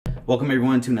Welcome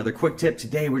everyone to another quick tip.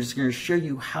 Today we're just going to show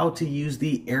you how to use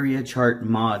the area chart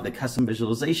mod, the custom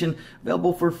visualization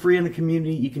available for free in the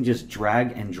community. You can just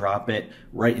drag and drop it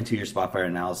right into your Spotfire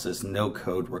analysis, no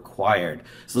code required.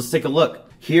 So let's take a look.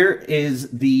 Here is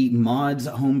the mods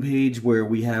homepage where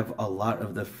we have a lot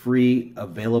of the free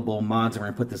available mods. I'm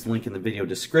going to put this link in the video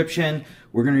description.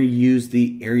 We're going to use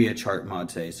the area chart mod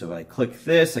today. So if I click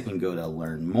this, I can go to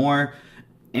learn more.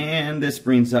 And this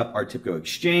brings up our TIPCO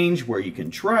Exchange where you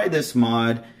can try this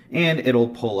mod and it'll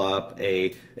pull up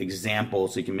a example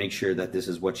so you can make sure that this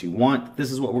is what you want.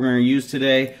 This is what we're going to use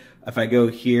today. If I go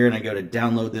here and I go to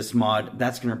download this mod,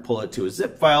 that's going to pull it to a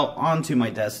zip file onto my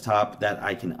desktop that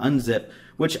I can unzip,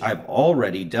 which I've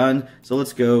already done. So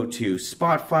let's go to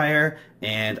Spotfire,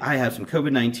 and I have some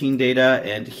COVID-19 data,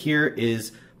 and here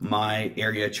is my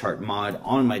area chart mod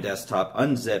on my desktop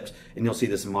unzipped, and you'll see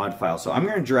this mod file. So I'm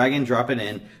going to drag and drop it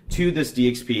in to this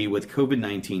DXP with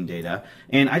COVID-19 data,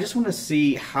 and I just want to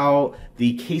see how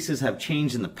the cases have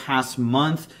changed in the past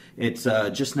month. It's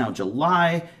just now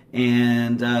July,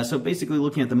 and so basically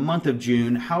looking at the month of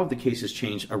June, how have the cases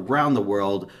changed around the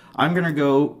world. I'm going to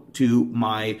go to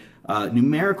my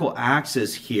numerical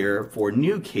axis here for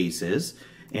new cases.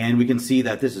 And we can see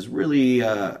that this is really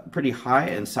pretty high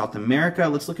in South America.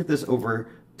 Let's look at this over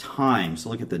time. So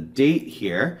look at the date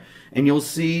here, and you'll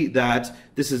see that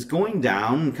this is going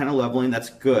down, kind of leveling. That's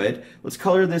good. Let's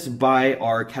color this by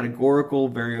our categorical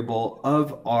variable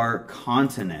of our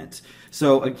continent.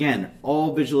 So again,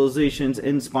 all visualizations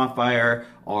in Spotfire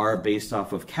are based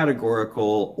off of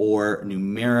categorical or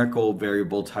numerical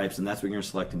variable types, and that's what you're going to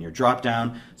select in your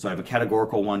dropdown. So I have a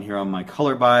categorical one here on my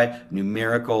color by,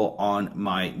 numerical on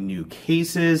my new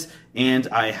cases, and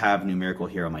I have numerical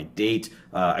here on my date.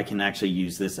 I can actually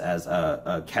use this as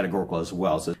a categorical as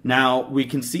well. So now we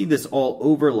can see this all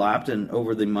overlapped, and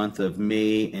over the month of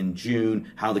May and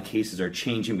June, how the cases are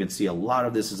changing. We can see a lot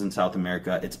of this is in South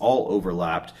America. It's all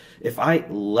overlapped. If I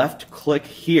left click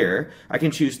here, I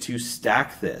can choose to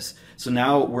stack this. So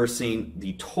now we're seeing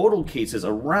the total cases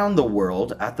around the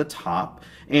world at the top,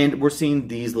 and we're seeing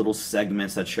these little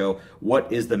segments that show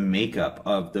what is the makeup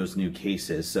of those new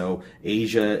cases. So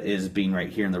Asia is being right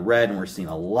here in the red, and we're seeing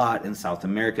a lot in South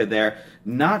America there.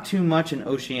 Not too much in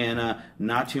Oceania,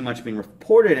 not too much being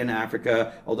reported in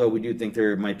Africa, although we do think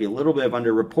there might be a little bit of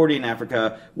underreporting in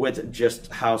Africa with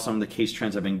just how some of the case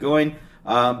trends have been going.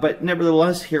 But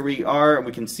nevertheless, here we are, and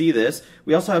we can see this.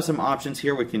 We also have some options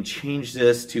here. We can change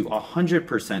this to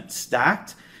 100%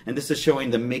 stacked, and this is showing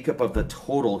the makeup of the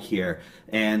total here.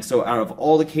 And so out of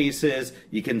all the cases,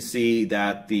 you can see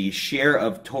that the share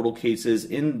of total cases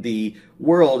in the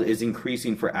world is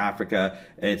increasing for Africa.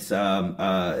 It's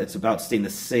about staying the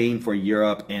same for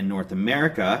Europe and North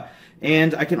America.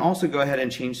 And I can also go ahead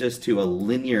and change this to a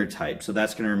linear type. So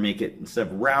that's going to make it, instead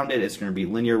of rounded, it's going to be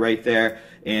linear right there.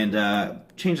 And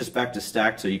change this back to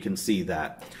stacked so you can see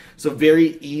that. So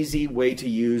very easy way to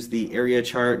use the area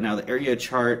chart. Now the area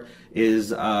chart is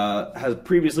has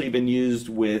previously been used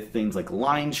with things like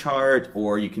line chart,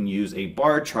 or you can use a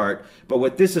bar chart. But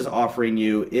what this is offering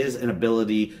you is an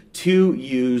ability to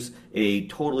use a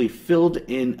totally filled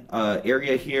in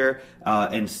area here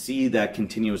and see that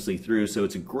continuously through. So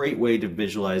it's a great way to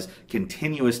visualize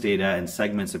continuous data and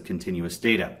segments of continuous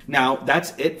data. Now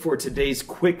that's it for today's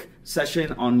quick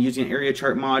session on using an area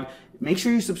chart mod. Make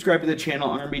sure you subscribe to the channel.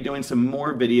 I'm going to be doing some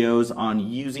more videos on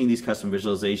using these custom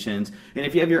visualizations. And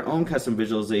if you have your own custom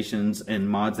visualizations and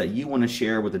mods that you want to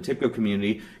share with the TIPCO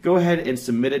community, go ahead and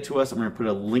submit it to us. I'm going to put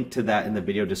a link to that in the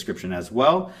video description as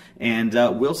well. And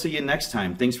we'll see you next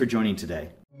time. Thanks for joining today.